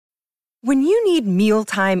When you need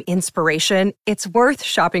mealtime inspiration, it's worth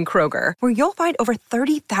shopping Kroger, where you'll find over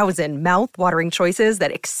 30,000 mouth-watering choices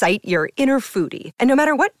that excite your inner foodie. And no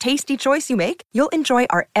matter what tasty choice you make, you'll enjoy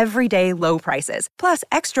our everyday low prices, plus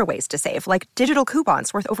extra ways to save, like digital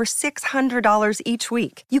coupons worth over $600 each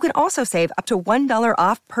week. You can also save up to $1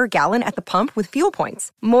 off per gallon at the pump with fuel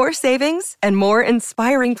points. More savings and more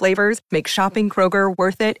inspiring flavors make shopping Kroger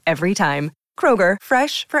worth it every time. Kroger,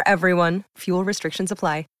 fresh for everyone. Fuel restrictions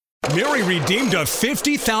apply. Mary redeemed a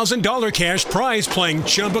 $50,000 cash prize playing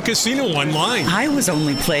Chumba Casino online. I was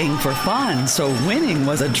only playing for fun, so winning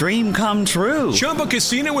was a dream come true. Chumba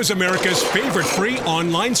Casino is America's favorite free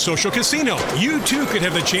online social casino. You, too, could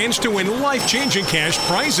have the chance to win life-changing cash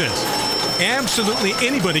prizes. Absolutely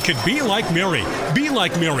anybody could be like Mary. Be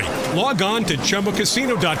like Mary. Log on to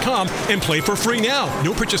ChumbaCasino.com and play for free now.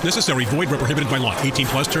 No purchase necessary. Void where prohibited by law. 18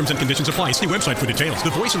 plus terms and conditions apply. See website for details. The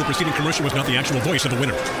voice in the preceding commercial was not the actual voice of the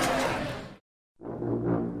winner.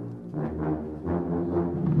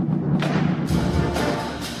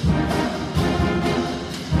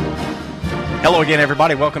 Hello again,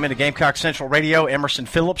 everybody. Welcome into Gamecock Central Radio. Emerson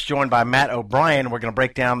Phillips, joined by Matt O'Brien. We're going to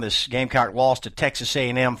break down this Gamecock loss to Texas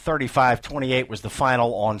A&M. 35-28 was the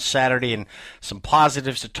final on Saturday, and some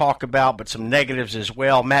positives to talk about, but some negatives as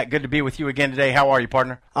well. Matt, good to be with you again today. How are you,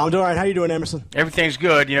 partner? I'm doing all right. How you doing, Emerson? Everything's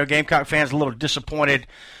good. You know, Gamecock fans a little disappointed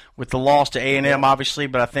with the loss to A&M, obviously,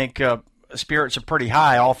 but I think spirits are pretty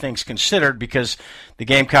high, all things considered, because the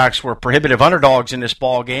Gamecocks were prohibitive underdogs in this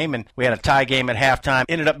ball game, and we had a tie game at halftime.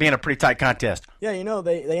 Ended up being a pretty tight contest. Yeah, you know,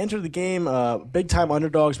 they entered the game big-time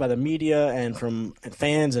underdogs by the media and from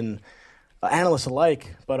fans and analysts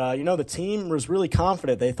alike. But, you know, the team was really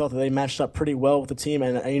confident. They thought that they matched up pretty well with the team.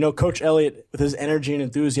 And you know, Coach Elliott, with his energy and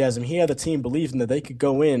enthusiasm, he had the team believing that they could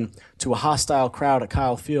go in to a hostile crowd at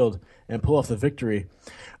Kyle Field and pull off the victory.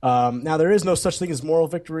 Now, there is no such thing as moral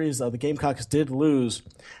victories. The Gamecocks did lose,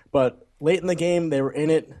 but late in the game, they were in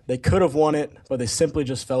it. They could have won it, but they simply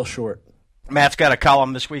just fell short. Matt's got a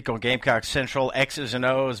column this week on Gamecock Central, X's and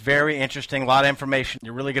O's. Very interesting, a lot of information.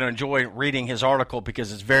 You're really going to enjoy reading his article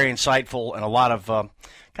because it's very insightful and a lot of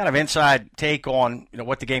kind of inside take on, you know,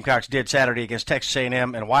 what the Gamecocks did Saturday against Texas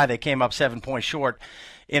A&M and why they came up 7 points short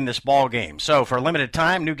in this ball game. So for a limited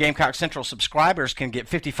time, new Gamecock Central subscribers can get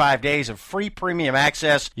 55 days of free premium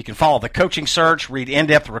access. You can follow the coaching search, read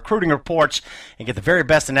in-depth recruiting reports, and get the very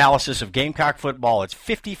best analysis of Gamecock football. It's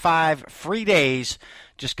 55 free days.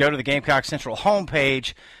 Just go to the Gamecock Central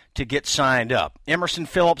homepage to get signed up. Emerson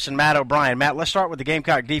Phillips and Matt O'Brien. Matt, let's start with the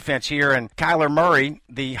Gamecock defense here. And Kyler Murray,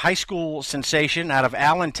 the high school sensation out of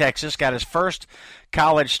Allen, Texas, got his first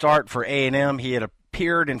college start for A&M. He had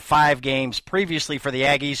appeared in 5 games previously for the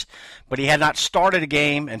Aggies, but he had not started a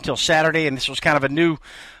game until Saturday, and this was kind of a new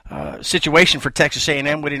situation for Texas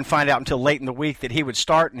A&M. We didn't find out until late in the week that he would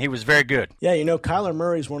start, and he was very good. Yeah, you know, Kyler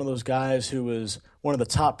Murray is one of those guys who was one of the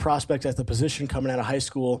top prospects at the position coming out of high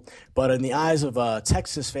school, but in the eyes of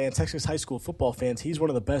Texas high school football fans, he's one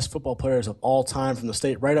of the best football players of all time from the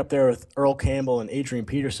state, right up there with Earl Campbell and Adrian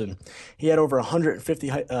Peterson. He had over 150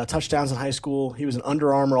 touchdowns in high school. He was an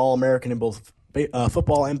Under Armour All-American in both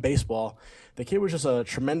football and baseball. The kid was just a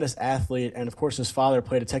tremendous athlete, and of course his father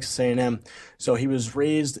played at Texas A&M, so he was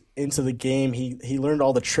raised into the game. He learned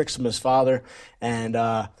all the tricks from his father, and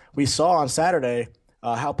we saw on Saturday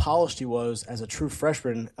how polished he was as a true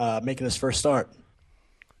freshman making his first start.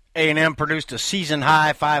 A&M produced a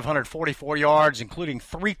season-high 544 yards, including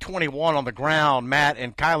 321 on the ground, Matt,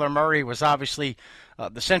 and Kyler Murray was obviously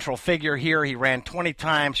the central figure here. He ran 20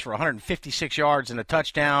 times for 156 yards and a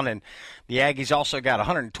touchdown, and the Aggies also got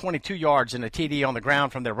 122 yards in a TD on the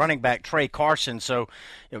ground from their running back, Trey Carson. So,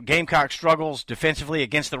 you know, Gamecock struggles defensively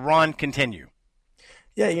against the run continue.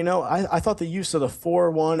 Yeah, you know, I thought the use of the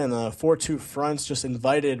 4-1 and the 4-2 fronts just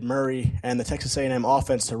invited Murray and the Texas A&M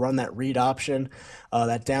offense to run that read option,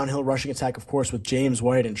 that downhill rushing attack, of course, with James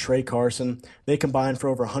White and Trey Carson. They combined for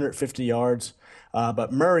over 150 yards.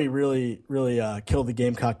 But Murray really killed the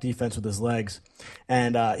Gamecock defense with his legs.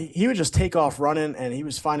 And he would just take off running, and he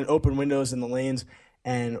was finding open windows in the lanes.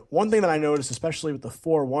 And one thing that I noticed, especially with the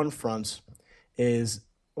 4-1 fronts, is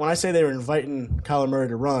when I say they were inviting Kyler Murray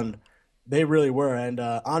to run, they really were. And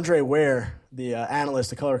Andre Ware, the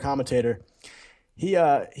analyst, the color commentator, he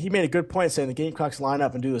made a good point saying the Gamecocks line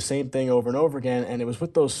up and do the same thing over and over again. And it was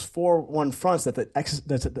with those 4-1 fronts that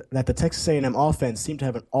the Texas A&M offense seemed to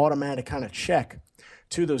have an automatic kind of check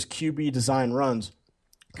to those QB design runs.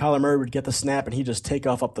 Kyler Murray would get the snap and he'd just take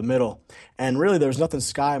off up the middle. And really, there was nothing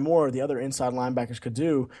Sky Moore or the other inside linebackers could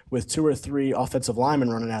do with 2 or 3 offensive linemen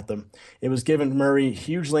running at them. It was giving Murray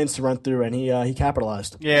huge lanes to run through, and he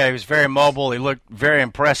capitalized. Yeah, he was very mobile. He looked very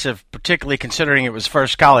impressive, particularly considering it was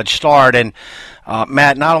first college start. And,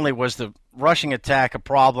 Matt, not only was the rushing attack a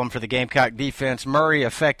problem for the Gamecock defense, Murray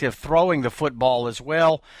effective throwing the football as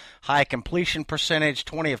well. High completion percentage,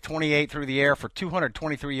 20 of 28 through the air for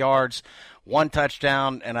 223 yards, 1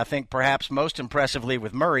 touchdown, and I think perhaps most impressively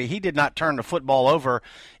with Murray, he did not turn the football over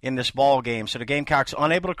in this ball game. So the Gamecocks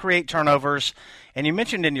unable to create turnovers. And you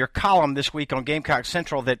mentioned in your column this week on Gamecock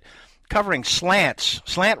Central that covering slant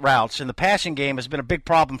routes in the passing game has been a big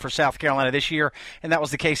problem for South Carolina this year, and that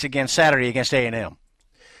was the case again Saturday against A&M.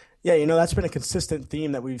 Yeah, that's been a consistent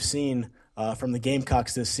theme that we've seen from the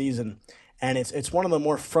Gamecocks this season. And it's one of the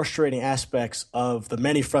more frustrating aspects of the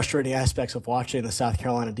many frustrating aspects of watching the South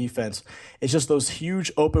Carolina defense. It's just those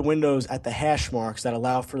huge open windows at the hash marks that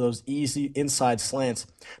allow for those easy inside slants.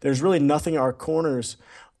 There's really nothing our corners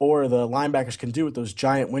or the linebackers can do with those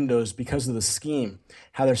giant windows because of the scheme,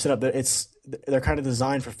 how they're set up. They're kind of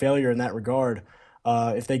designed for failure in that regard.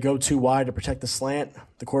 If they go too wide to protect the slant,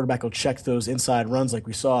 the quarterback will check those inside runs like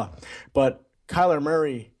we saw. But Kyler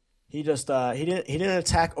Murray, he didn't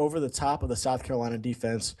attack over the top of the South Carolina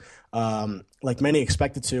defense like many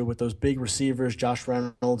expected to with those big receivers, Josh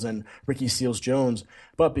Reynolds and Ricky Seals-Jones.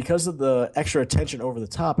 But because of the extra attention over the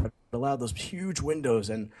top, it allowed those huge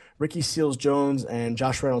windows. And Ricky Seals-Jones and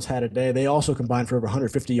Josh Reynolds had a day. They also combined for over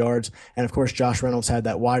 150 yards. And, of course, Josh Reynolds had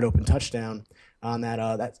that wide-open touchdown on that.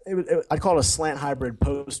 I'd call it a slant hybrid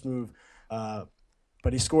post move. But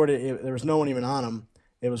he scored it. There was no one even on him.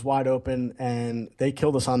 It was wide open, and they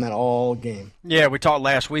killed us on that all game. Yeah, we talked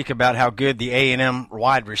last week about how good the A&M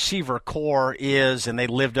wide receiver core is, and they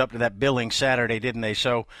lived up to that billing Saturday, didn't they?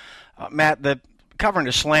 So, Matt, the covering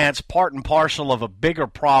the slants, part and parcel of a bigger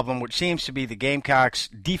problem, which seems to be the Gamecocks'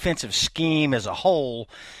 defensive scheme as a whole.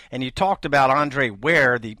 And you talked about Andre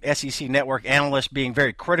Ware, the SEC Network analyst, being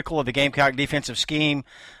very critical of the Gamecock defensive scheme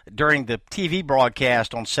during the TV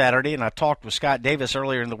broadcast on Saturday. And I talked with Scott Davis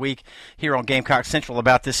earlier in the week here on Gamecock Central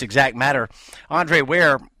about this exact matter. Andre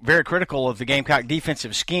Ware, very critical of the Gamecock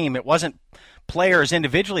defensive scheme. It wasn't players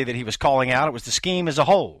individually that he was calling out. It was the scheme as a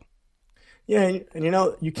whole. Yeah, and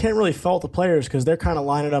you can't really fault the players because they're kind of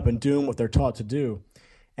lining up and doing what they're taught to do.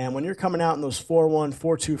 And when you're coming out in those 4-1,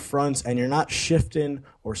 4-2 fronts and you're not shifting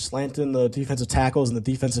or slanting the defensive tackles and the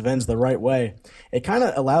defensive ends the right way, it kind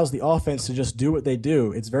of allows the offense to just do what they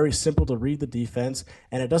do. It's very simple to read the defense,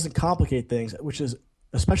 and it doesn't complicate things, which is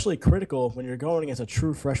especially critical when you're going against a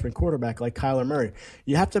true freshman quarterback like Kyler Murray.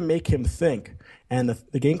 You have to make him think, and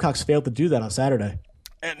the Gamecocks failed to do that on Saturday.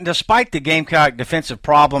 And despite the Gamecock defensive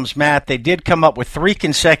problems, Matt, they did come up with 3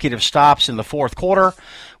 consecutive stops in the fourth quarter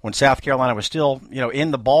when South Carolina was still,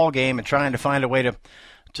 in the ball game and trying to find a way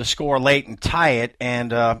to score late and tie it.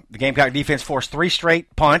 And the Gamecock defense forced 3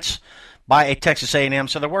 straight punts by a Texas A&M.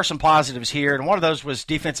 So there were some positives here. And one of those was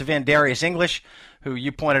defensive end Darius English, who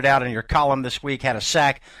you pointed out in your column this week had a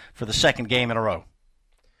sack for the second game in a row.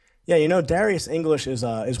 Yeah, Darius English is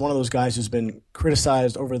one of those guys who's been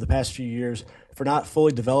criticized over the past few years for not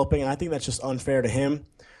fully developing, and I think that's just unfair to him.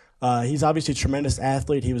 He's obviously a tremendous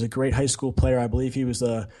athlete. He was a great high school player. I believe he was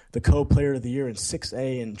the co-player of the year in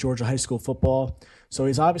 6A in Georgia high school football. So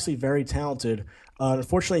he's obviously very talented.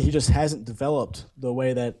 Unfortunately, he just hasn't developed the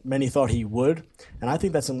way that many thought he would, and I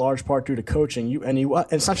think that's in large part due to coaching. And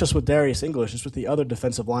it's not just with Darius English; it's with the other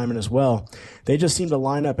defensive linemen as well. They just seem to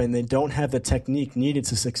line up, and they don't have the technique needed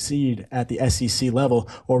to succeed at the SEC level,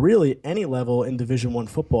 or really any level in Division I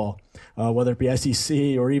football, whether it be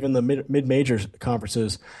SEC or even the mid-major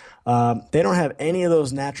conferences. They don't have any of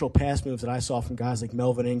those natural pass moves that I saw from guys like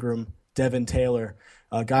Melvin Ingram, Devin Taylor,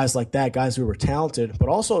 guys like that, guys who were talented, but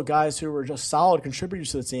also guys who were just solid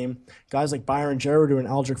contributors to the team, guys like Byron Gerardo and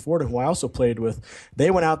Aldrick Fordham, who I also played with.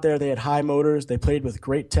 They went out there, they had high motors, they played with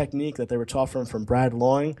great technique that they were taught from Brad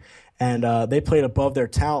Loing, and they played above their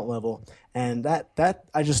talent level. And that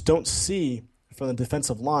I just don't see from the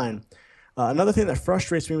defensive line. Another thing that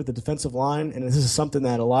frustrates me with the defensive line, and this is something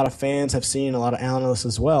that a lot of fans have seen, a lot of analysts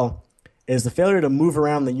as well, is the failure to move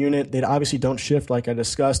around the unit. They obviously don't shift like I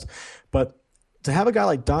discussed, but to have a guy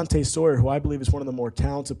like Dante Sawyer, who I believe is one of the more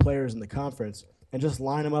talented players in the conference, and just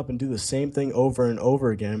line him up and do the same thing over and over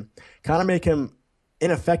again, kind of make him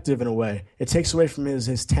ineffective in a way. It takes away from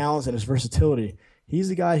his talents and his versatility. He's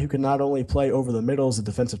a guy who can not only play over the middle as a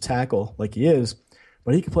defensive tackle like he is,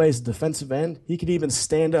 but he could play as a defensive end. He could even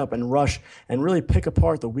stand up and rush and really pick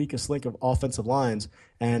apart the weakest link of offensive lines.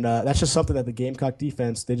 And that's just something that the Gamecock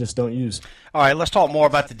defense, they just don't use. All right, let's talk more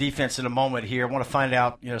about the defense in a moment here. I want to find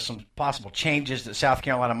out, some possible changes that South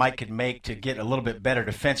Carolina could make to get a little bit better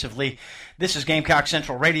defensively. This is Gamecock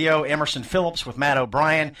Central Radio. Emerson Phillips with Matt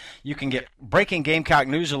O'Brien. You can get breaking Gamecock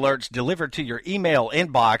news alerts delivered to your email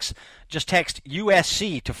inbox. Just text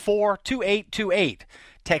USC to 42828.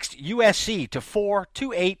 Text USC to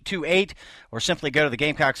 42828, or simply go to the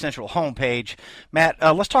Gamecock Central homepage. Matt,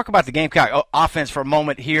 let's talk about the Gamecock offense for a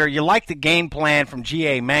moment here. You like the game plan from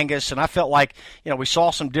G.A. Mangus, and I felt like we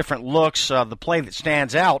saw some different looks. The play that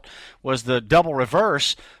stands out was the double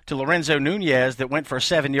reverse to Lorenzo Nunez that went for a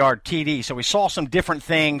 7-yard TD. So we saw some different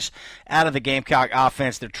things out of the Gamecock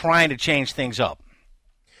offense. They're trying to change things up.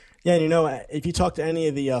 Yeah, if you talk to any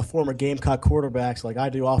of the former Gamecock quarterbacks, like I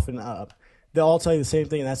do often, they'll all tell you the same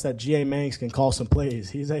thing, and that's that G.A. Mangus can call some plays.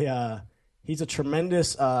 He's a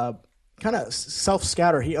tremendous kind of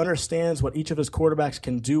self-scouter. He understands what each of his quarterbacks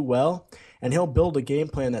can do well, and he'll build a game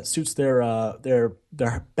plan that suits their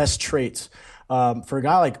best traits. For a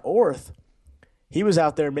guy like Orth, he was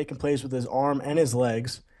out there making plays with his arm and his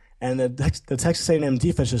legs, and the Texas A&M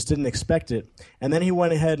defense just didn't expect it. And then he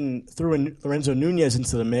went ahead and threw in Lorenzo Nunez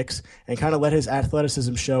into the mix and kind of let his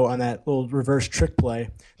athleticism show on that little reverse trick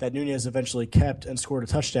play that Nunez eventually kept and scored a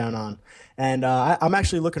touchdown on. And I'm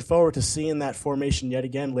actually looking forward to seeing that formation yet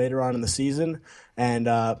again later on in the season, and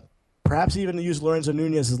perhaps even to use Lorenzo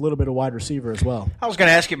Nunez as a little bit of wide receiver as well. I was going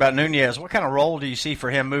to ask you about Nunez. What kind of role do you see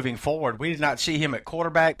for him moving forward? We did not see him at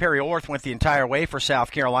quarterback. Perry Orth went the entire way for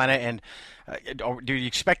South Carolina, and do you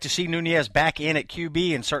expect to see Nunez back in at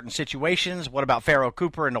QB in certain situations? What about Pharoh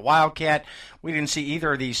Cooper and the Wildcat? We didn't see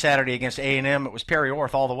either of these Saturday against A&M. It was Perry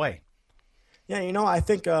Orth all the way. Yeah, I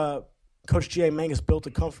think Coach G.A. Mangus built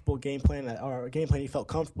a comfortable game plan, or a game plan he felt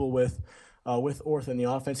comfortable with Orth in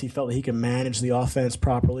the offense. He felt that he could manage the offense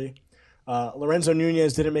properly. Lorenzo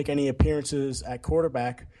Nunez didn't make any appearances at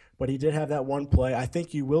quarterback, but he did have that one play. I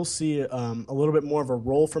think you will see a little bit more of a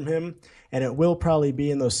role from him, and it will probably be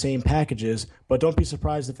in those same packages, but don't be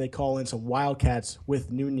surprised if they call in some Wildcats with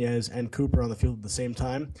Nunez and Cooper on the field at the same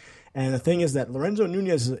time. And the thing is that Lorenzo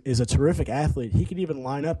Nunez is a terrific athlete. He could even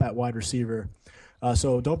line up at wide receiver.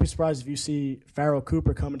 So don't be surprised if you see Pharoh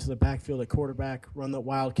Cooper come into the backfield at quarterback, run the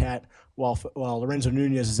Wildcat, while Lorenzo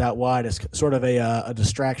Nunez is out wide as sort of a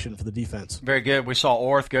distraction for the defense. Very good. We saw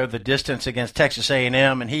Orth go the distance against Texas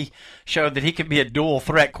A&M, and he showed that he could be a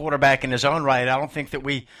dual-threat quarterback in his own right. I don't think that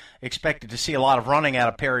we expected to see a lot of running out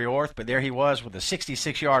of Perry Orth, but there he was with a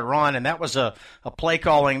 66-yard run, and that was a play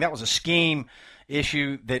calling. That was a scheme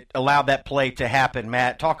issue that allowed that play to happen.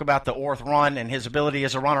 Matt, talk about the Orth run and his ability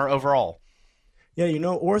as a runner overall. Yeah,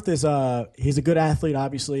 Orth is he's a good athlete,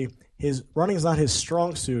 obviously. His running is not his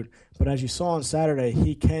strong suit, but as you saw on Saturday,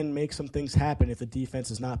 he can make some things happen if the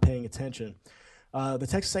defense is not paying attention. The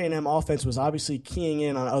Texas A&M offense was obviously keying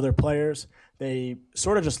in on other players. They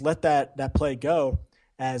sort of just let that play go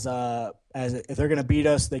as if they're going to beat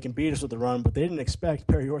us, they can beat us with the run, but they didn't expect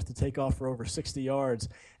Perry Orth to take off for over 60 yards.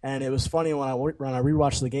 And it was funny when I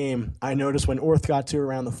rewatched the game, I noticed when Orth got to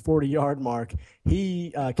around the 40-yard mark,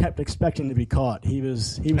 he kept expecting to be caught. He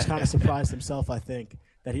was kind of surprised himself, I think,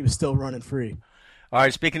 that he was still running free. All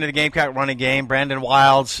right, speaking of the Gamecock running game, Brandon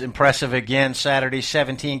Wilds, impressive again Saturday,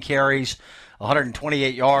 17 carries,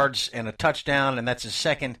 128 yards, and a touchdown, and that's his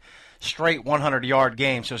second straight 100-yard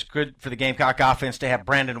game. So it's good for the Gamecock offense to have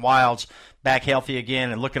Brandon Wilds back healthy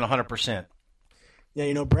again and looking 100%.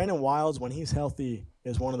 Yeah, Brandon Wilds, when he's healthy,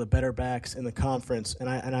 is one of the better backs in the conference, and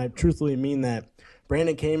I truthfully mean that.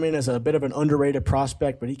 Brandon came in as a bit of an underrated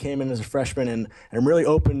prospect, but he came in as a freshman and really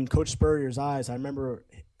opened Coach Spurrier's eyes. I remember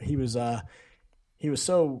he was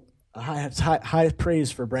so high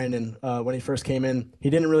praise for Brandon when he first came in. He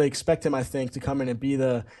didn't really expect him, I think, to come in and be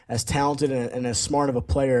as talented and as smart of a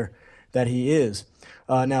player that he is.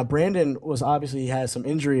 Now, Brandon he has some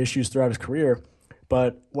injury issues throughout his career,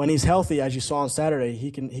 but when he's healthy, as you saw on Saturday, he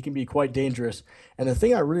can be quite dangerous. And the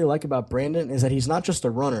thing I really like about Brandon is that he's not just a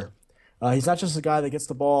runner. He's not just a guy that gets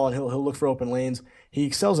the ball and he'll look for open lanes. He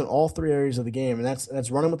excels in all three areas of the game, and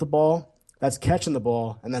that's running with the ball, that's catching the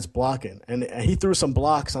ball, and that's blocking. And he threw some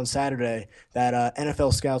blocks on Saturday that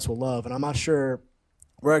NFL scouts will love. And I'm not sure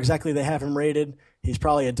where exactly they have him rated. He's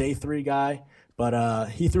probably a day 3 guy, but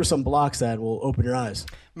he threw some blocks that will open your eyes.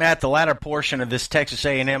 Matt, the latter portion of this Texas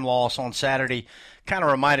A&M loss on Saturday kind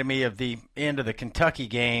of reminded me of the end of the Kentucky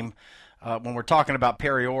game. When we're talking about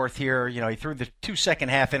Perry Orth here, he threw the 2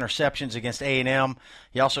 second-half interceptions against A&M.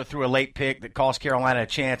 He also threw a late pick that cost Carolina a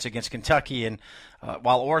chance against Kentucky. And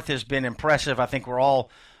while Orth has been impressive, I think we're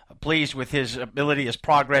all pleased with his ability, his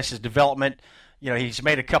progress, his development. He's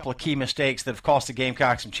made a couple of key mistakes that have cost the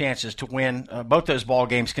Gamecocks some chances to win both those ball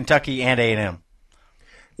games, Kentucky and A&M.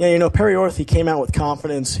 Yeah, Perry Orth, he came out with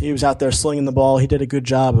confidence. He was out there slinging the ball. He did a good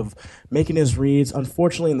job of making his reads.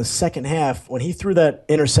 Unfortunately, in the second half, when he threw that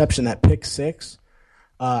interception, that pick six,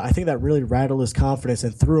 I think that really rattled his confidence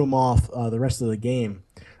and threw him off the rest of the game.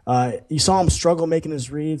 You saw him struggle making his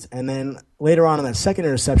reads, and then later on in that second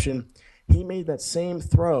interception, he made that same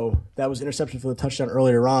throw that was interception for the touchdown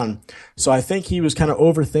earlier on. So I think he was kind of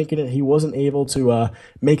overthinking it. He wasn't able to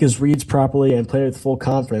make his reads properly and play with full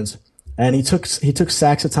confidence. And he took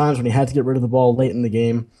sacks at times when he had to get rid of the ball late in the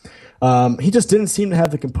game. He just didn't seem to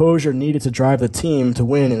have the composure needed to drive the team to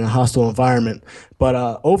win in a hostile environment.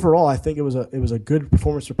 But overall, I think it was a good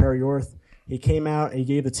performance for Perry Orth. He came out and he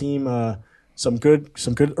gave the team some good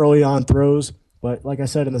early on throws. But like I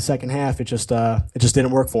said, in the second half, it just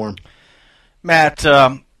didn't work for him. Matt,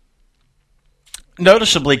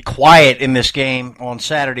 noticeably quiet in this game on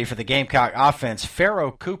Saturday for the Gamecock offense.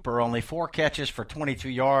 Pharoh Cooper, only 4 catches for 22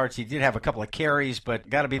 yards. He did have a couple of carries, but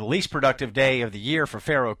got to be the least productive day of the year for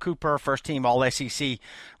Pharoh Cooper, first-team All-SEC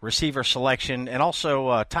receiver selection, and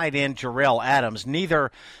also tight end Jarrell Adams.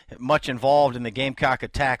 Neither much involved in the Gamecock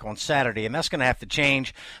attack on Saturday, and that's going to have to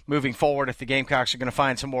change moving forward if the Gamecocks are going to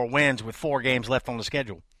find some more wins with 4 games left on the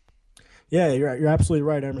schedule. Yeah, you're absolutely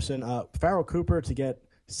right, Emerson. Pharoh Cooper to get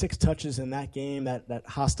 6 touches in that game, that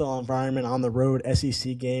hostile environment on the road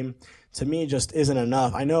SEC game, to me just isn't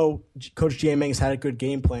enough. I know Coach Jianming's had a good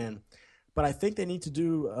game plan, but I think they need to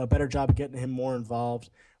do a better job of getting him more involved,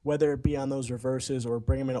 whether it be on those reverses or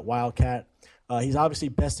bring him in at Wildcat. He's obviously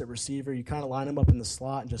best at receiver. You kind of line him up in the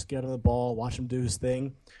slot and just get him the ball, watch him do his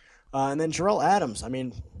thing. And then Jarrell Adams,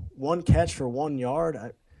 1 catch for 1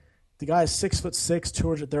 yard. The guy is 6'6",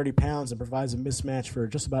 230 pounds, and provides a mismatch for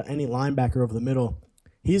just about any linebacker over the middle.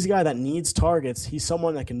 He's a guy that needs targets. He's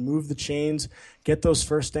someone that can move the chains, get those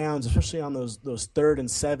first downs, especially on those 3rd and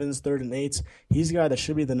 7s, 3rd and 8s. He's a guy that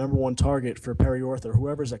should be the number 1 target for Perry Orth or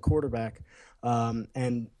whoever's at quarterback.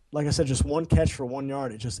 And like I said, just 1 catch for 1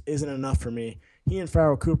 yard, it just isn't enough for me. He and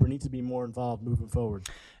Pharoh Cooper need to be more involved moving forward.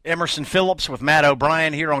 Emerson Phillips with Matt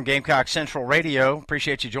O'Brien here on Gamecock Central Radio.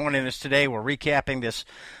 Appreciate you joining us today. We're recapping this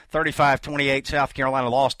 35-28 South Carolina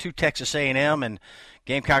loss to Texas A&M, and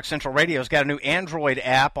Gamecock Central Radio's got a new Android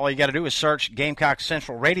app. All you got to do is search Gamecock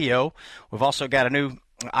Central Radio. We've also got a new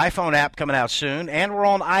iPhone app coming out soon, and we're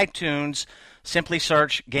on iTunes. Simply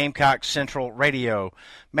search Gamecock Central Radio.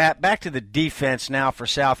 Matt, back to the defense now for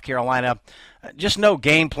South Carolina. Just no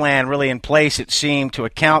game plan really in place, it seemed, to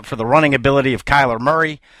account for the running ability of Kyler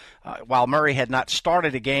Murray. While Murray had not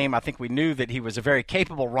started a game, I think we knew that he was a very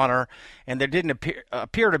capable runner, and there didn't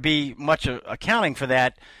appear to be much accounting for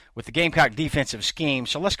that with the Gamecock defensive scheme.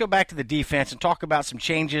 So let's go back to the defense and talk about some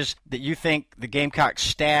changes that you think the Gamecock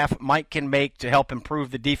staff can make to help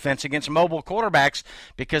improve the defense against mobile quarterbacks,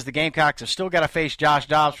 because the Gamecocks have still got to face Josh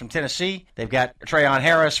Dobbs from Tennessee. They've got Trayon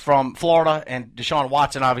Harris from Florida and Deshaun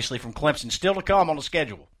Watson, obviously, from Clemson, still to come on the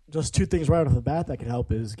schedule. Just 2 things right off the bat that can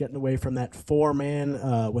help is getting away from that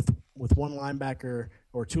 4-man with 1 linebacker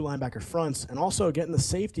or 2 linebacker fronts, and also getting the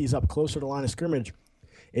safeties up closer to line of scrimmage.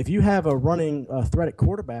 If you have a running threat at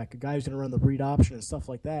quarterback, a guy who's going to run the read option and stuff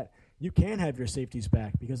like that, you can have your safeties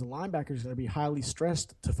back because the linebacker is going to be highly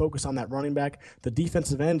stressed to focus on that running back. The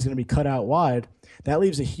defensive end is going to be cut out wide. That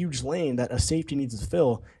leaves a huge lane that a safety needs to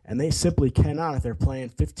fill, and they simply cannot if they're playing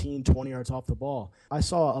 15, 20 yards off the ball. I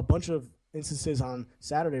saw a bunch of instances on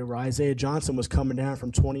Saturday where Isaiah Johnson was coming down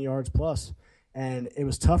from 20 yards plus, and it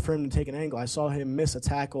was tough for him to take an angle. I saw him miss a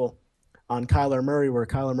tackle on Kyler Murray where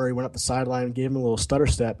Kyler Murray went up the sideline and gave him a little stutter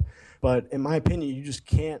step. But in my opinion, you just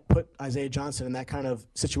can't put Isaiah Johnson in that kind of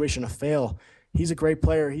situation to fail. He's a great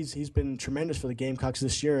player. He's been tremendous for the Gamecocks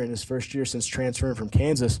this year in his first year since transferring from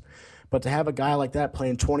Kansas. But to have a guy like that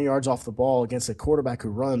playing 20 yards off the ball against a quarterback who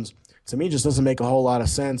runs, to me, just doesn't make a whole lot of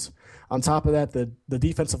sense. On top of that, the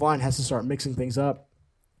defensive line has to start mixing things up.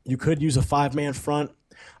 You could use a 5-man front.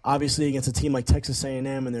 Obviously, against a team like Texas A&M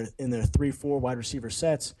in their 3-4 wide receiver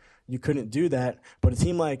sets, you couldn't do that. But a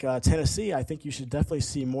team like Tennessee, I think you should definitely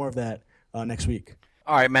see more of that next week.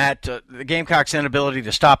 All right, Matt, the Gamecocks' inability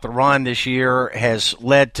to stop the run this year has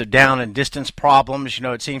led to down and distance problems.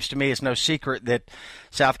 It seems to me it's no secret that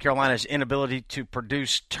South Carolina's inability to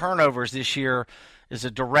produce turnovers this year is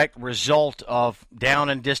a direct result of down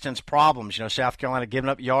and distance problems. South Carolina giving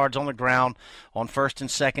up yards on the ground on 1st and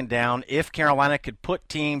 2nd down. If Carolina could put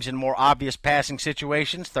teams in more obvious passing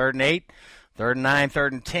situations, 3rd and 8, 3rd and 9,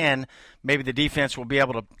 3rd and 10, maybe the defense will be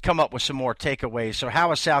able to come up with some more takeaways. So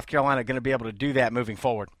how is South Carolina going to be able to do that moving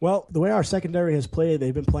forward? Well, the way our secondary has played,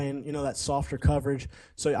 they've been playing, that softer coverage.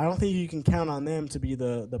 So I don't think you can count on them to be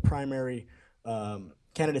the primary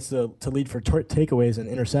candidates to lead for takeaways and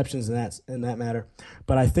interceptions in that matter.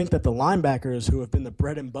 But I think that the linebackers, who have been the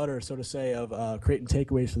bread and butter, so to say, of creating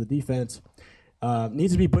takeaways for the defense,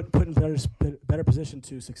 needs to be put in better position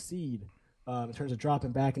to succeed in terms of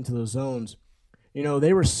dropping back into those zones.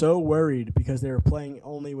 They were so worried because they were playing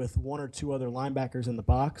only with one or two other linebackers in the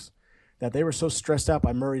box that they were so stressed out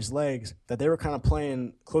by Murray's legs that they were kind of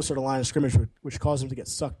playing closer to the line of scrimmage, which caused them to get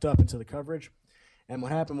sucked up into the coverage. And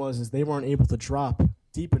what happened was they weren't able to drop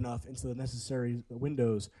deep enough into the necessary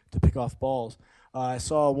windows to pick off balls. I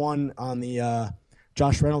saw one on the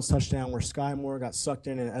Josh Reynolds touchdown where Sky Moore got sucked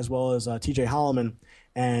in, as well as T.J. Holloman,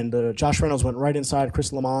 and Josh Reynolds went right inside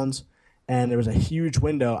Chris Lamons, and there was a huge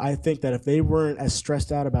window. I think that if they weren't as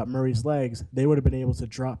stressed out about Murray's legs, they would have been able to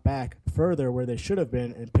drop back further where they should have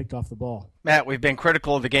been and picked off the ball. Matt, we've been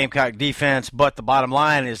critical of the Gamecock defense, but the bottom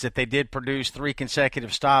line is that they did produce 3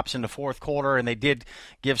 consecutive stops in the fourth quarter, and they did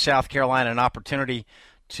give South Carolina an opportunity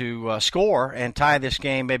to score and tie this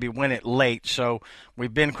game, maybe win it late. So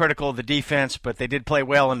we've been critical of the defense, but they did play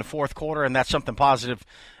well in the fourth quarter, and that's something positive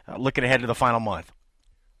looking ahead to the final month.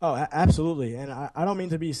 Oh, absolutely. And I don't mean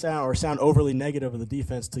to sound overly negative of the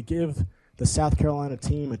defense. To give the South Carolina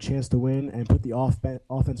team a chance to win and put the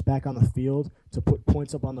offense back on the field, to put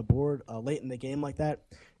points up on the board late in the game like that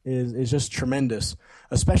is just tremendous,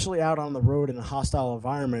 especially out on the road in a hostile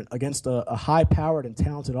environment against a high-powered and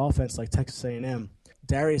talented offense like Texas A&M.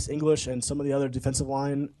 Darius English and some of the other defensive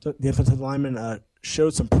linemen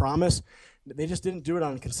showed some promise. They just didn't do it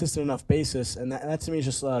on a consistent enough basis, and that to me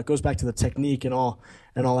just goes back to the technique and all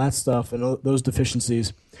that stuff and those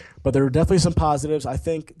deficiencies. But there are definitely some positives. I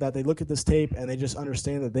think that they look at this tape and they just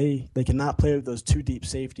understand that they cannot play with those 2 deep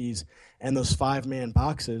safeties and those 5-man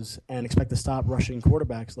boxes and expect to stop rushing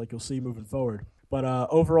quarterbacks like you'll see moving forward. But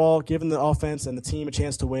overall, giving the offense and the team a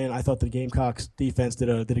chance to win, I thought the Gamecocks defense did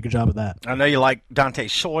a good job of that. I know you like Dante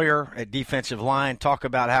Sawyer at defensive line. Talk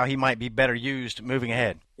about how he might be better used moving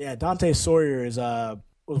ahead. Yeah, Dante Sawyer was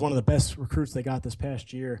one of the best recruits they got this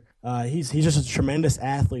past year. He's just a tremendous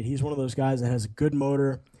athlete. He's one of those guys that has a good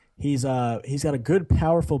motor. He's got a good,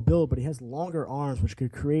 powerful build, but he has longer arms, which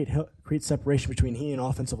could create separation between he and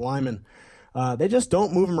offensive linemen. They just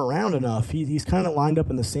don't move him around enough. He's kind of lined up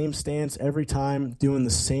in the same stance every time, doing the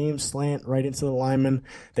same slant right into the lineman.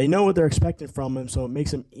 They know what they're expecting from him, so it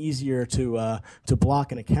makes him easier to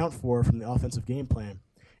block and account for from the offensive game plan.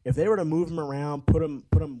 If they were to move him around, put him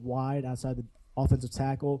wide outside the offensive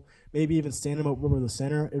tackle, maybe even stand him over the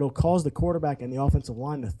center, it'll cause the quarterback and the offensive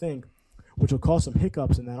line to think, which will cause some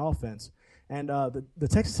hiccups in that offense. And the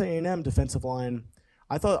Texas A&M defensive line,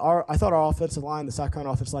 I thought our offensive line, the South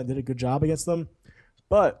Carolina offensive line, did a good job against them,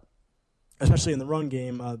 but especially in the run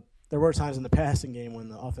game, there were times in the passing game when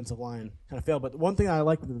the offensive line kind of failed. But one thing I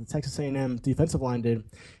liked that the Texas A&M defensive line did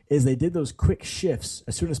is they did those quick shifts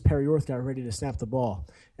as soon as Perry Orth got ready to snap the ball.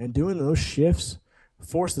 And doing those shifts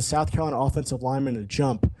forced the South Carolina offensive linemen to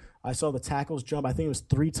jump. I saw the tackles jump, I think it was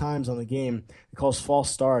 3 times on the game. It calls false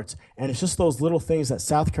starts. And it's just those little things that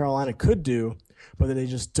South Carolina could do, but that they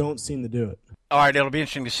just don't seem to do it. All right, it'll be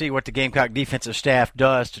interesting to see what the Gamecock defensive staff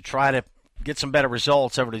does to try to get some better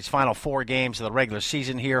results over these final 4 games of the regular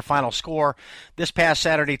season here. Final score this past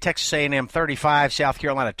Saturday, Texas A&M 35, South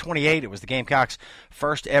Carolina 28. It was the Gamecocks'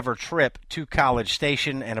 first ever trip to College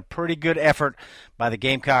Station, and a pretty good effort by the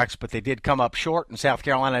Gamecocks, but they did come up short. And South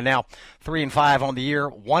Carolina now 3-5 on the year,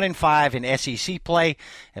 1-5 in SEC play.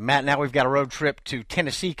 And Matt, now we've got a road trip to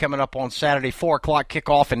Tennessee coming up on Saturday, 4:00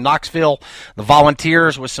 kickoff in Knoxville. The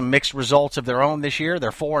Volunteers with some mixed results of their own this year.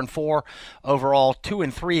 They're 4-4 overall,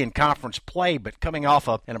 2-3 in conference play, but coming off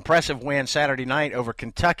an impressive win Saturday night over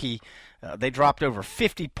Kentucky. They dropped over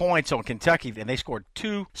 50 points on Kentucky, and they scored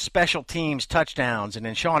 2 special teams touchdowns. And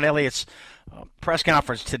in Sean Elliott's press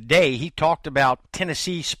conference today, he talked about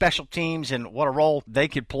Tennessee special teams and what a role they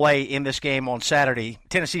could play in this game on Saturday.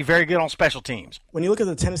 Tennessee very good on special teams. When you look at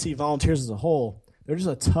the Tennessee Volunteers as a whole, they're just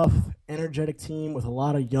a tough, energetic team with a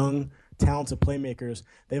lot of young, talented playmakers.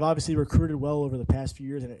 They've obviously recruited well over the past few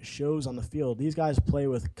years, and it shows on the field. These guys play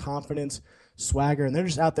with confidence, swagger, and they're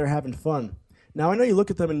just out there having fun. Now, I know you look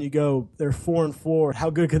at them and you go, they're 4-4. How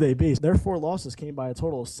good could they be? Their 4 losses came by a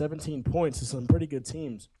total of 17 points to some pretty good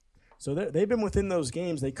teams. So they've been within those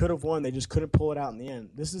games. They could have won. They just couldn't pull it out in the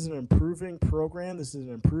end. This is an improving program. This is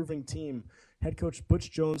an improving team. Head coach Butch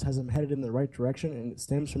Jones has them headed in the right direction, and it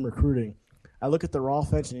stems from recruiting. I look at their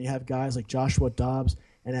offense, and you have guys like Joshua Dobbs,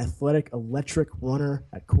 an athletic, electric runner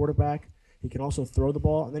at quarterback. He can also throw the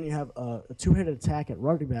ball. And then you have a two-headed attack at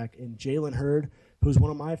running back in Jalen Hurd, who's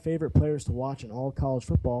one of my favorite players to watch in all college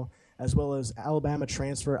football, as well as Alabama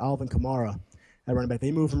transfer Alvin Kamara at running back.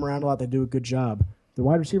 They move him around a lot. They do a good job. The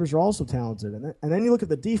wide receivers are also talented. And then you look at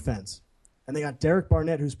the defense, and they got Derek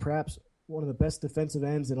Barnett, who's perhaps one of the best defensive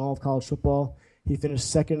ends in all of college football. He finished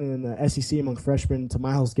second in the SEC among freshmen to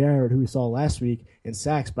Myles Garrett, who we saw last week in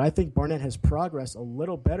sacks. But I think Barnett has progressed a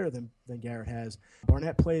little better than Garrett has.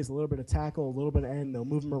 Barnett plays a little bit of tackle, a little bit of end. They'll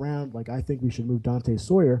move him around like I think we should move Dante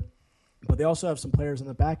Sawyer. But they also have some players on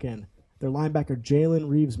the back end. Their linebacker, Jalen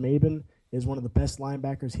Reeves-Maben, is one of the best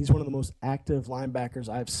linebackers. He's one of the most active linebackers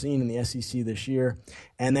I've seen in the SEC this year.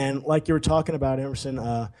 And then, like you were talking about, Emerson,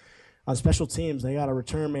 on special teams, they got a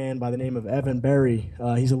return man by the name of Evan Berry.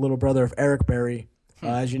 He's a little brother of Eric Berry.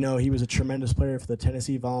 As you know, he was a tremendous player for the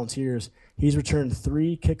Tennessee Volunteers. He's returned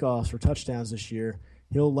 3 kickoffs for touchdowns this year.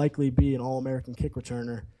 He'll likely be an All-American kick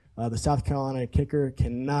returner. The South Carolina kicker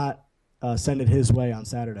cannot send it his way on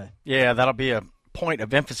Saturday. Yeah, that'll be a point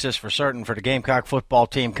of emphasis for certain for the Gamecock football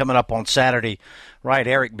team coming up on Saturday. Right,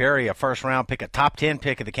 Eric Berry, a first-round pick, a top 10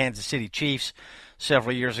 pick of the Kansas City Chiefs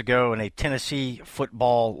several years ago, and a Tennessee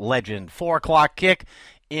football legend. 4 o'clock kick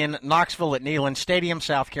in Knoxville at Neyland Stadium,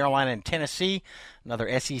 South Carolina and Tennessee.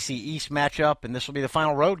 Another SEC East matchup, and this will be the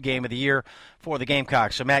final road game of the year for the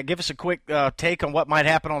Gamecocks. So, Matt, give us a quick take on what might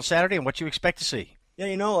happen on Saturday and what you expect to see.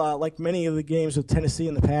 Yeah, like many of the games with Tennessee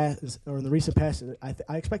in the past, or in the recent past,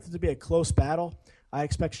 I expect it to be a close battle. I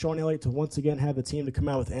expect Sean Elliott to once again have the team to come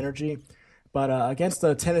out with energy. But against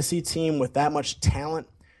a Tennessee team with that much talent,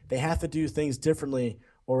 they have to do things differently,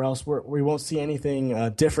 or else we won't see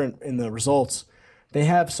anything different in the results. They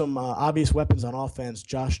have some obvious weapons on offense.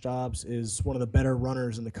 Josh Dobbs is one of the better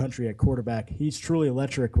runners in the country at quarterback. He's truly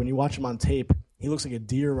electric. When you watch him on tape, he looks like a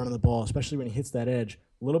deer running the ball, especially when he hits that edge.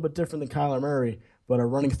 A little bit different than Kyler Murray, but a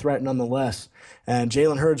running threat nonetheless. And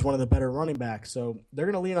Jalen Hurd's one of the better running backs. So they're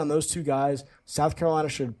going to lean on those two guys. South Carolina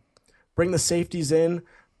should bring the safeties in,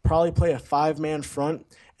 probably play a 5-man front,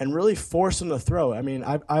 and really force them to throw. I mean,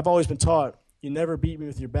 I've always been taught you never beat me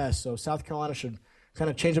with your best. So South Carolina should kind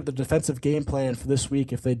of change up the defensive game plan for this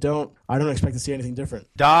week. If they don't, I don't expect to see anything different.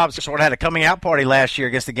 Dobbs sort of had a coming-out party last year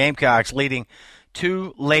against the Gamecocks, leading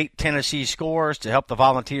 2 late Tennessee scores to help the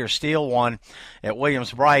Volunteers steal one at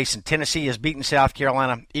Williams-Brice. And Tennessee has beaten South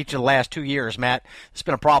Carolina each of the last 2 years, Matt. It's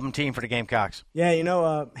been a problem team for the Gamecocks.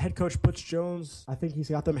 Yeah, head coach Butch Jones, I think he's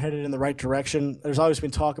got them headed in the right direction. There's always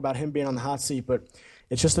been talk about him being on the hot seat, but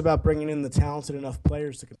it's just about bringing in the talented enough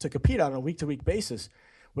players to compete on a week-to-week basis.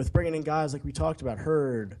 With bringing in guys like we talked about,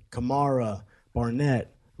 Hurd, Kamara,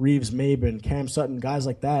 Barnett, Reeves-Maben, Cam Sutton, guys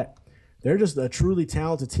like that, they're just a truly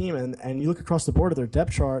talented team. And you look across the board at their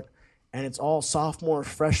depth chart, and it's all sophomore,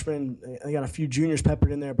 freshmen. They got a few juniors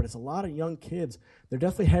peppered in there, but it's a lot of young kids. They're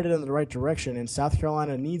definitely headed in the right direction, and South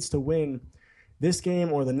Carolina needs to win this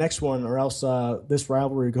game or the next one, or else this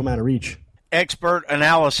rivalry will come out of reach. Expert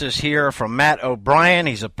analysis here from Matt O'Brien.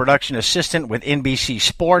 He's a production assistant with NBC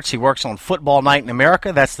Sports. He works on Football Night in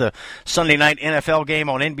America. That's the Sunday night NFL game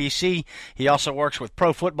on NBC. He also works with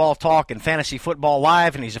Pro Football Talk and Fantasy Football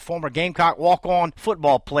Live, and he's a former Gamecock walk-on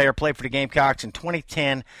football player, played for the Gamecocks in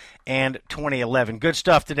 2010 and 2011. Good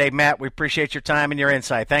stuff today, Matt. We appreciate your time and your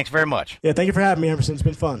insight. Thanks very much. Yeah, thank you for having me, Emerson. It's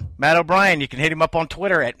been fun. Matt O'Brien, you can hit him up on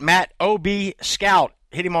Twitter at MattOBScout.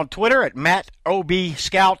 Hit him on Twitter at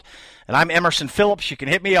MattOBScout. And I'm Emerson Phillips. You can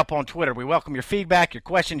hit me up on Twitter. We welcome your feedback, your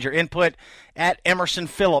questions, your input. At Emerson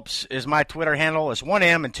Phillips is my Twitter handle. It's 1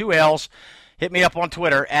 M and 2 L's. Hit me up on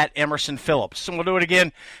Twitter at Emerson Phillips. And we'll do it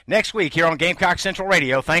again next week here on Gamecock Central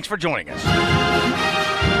Radio. Thanks for joining us.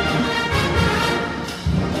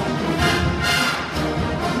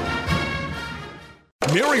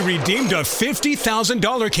 Mary redeemed a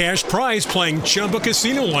 $50,000 cash prize playing Chumba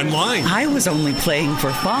Casino online. I was only playing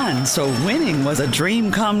for fun, so winning was a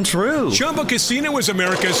dream come true. Chumba Casino is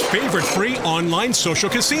America's favorite free online social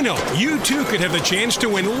casino. You, too, could have the chance to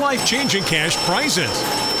win life-changing cash prizes.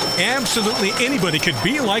 Absolutely anybody could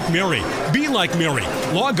be like Mary. Be like Mary.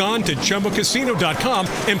 Log on to ChumbaCasino.com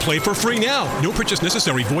and play for free now. No purchase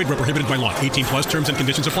necessary. Void where prohibited by law. 18+ terms and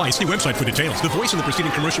conditions apply. See website for details. The voice in the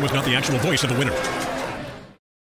preceding commercial was not the actual voice of the winner.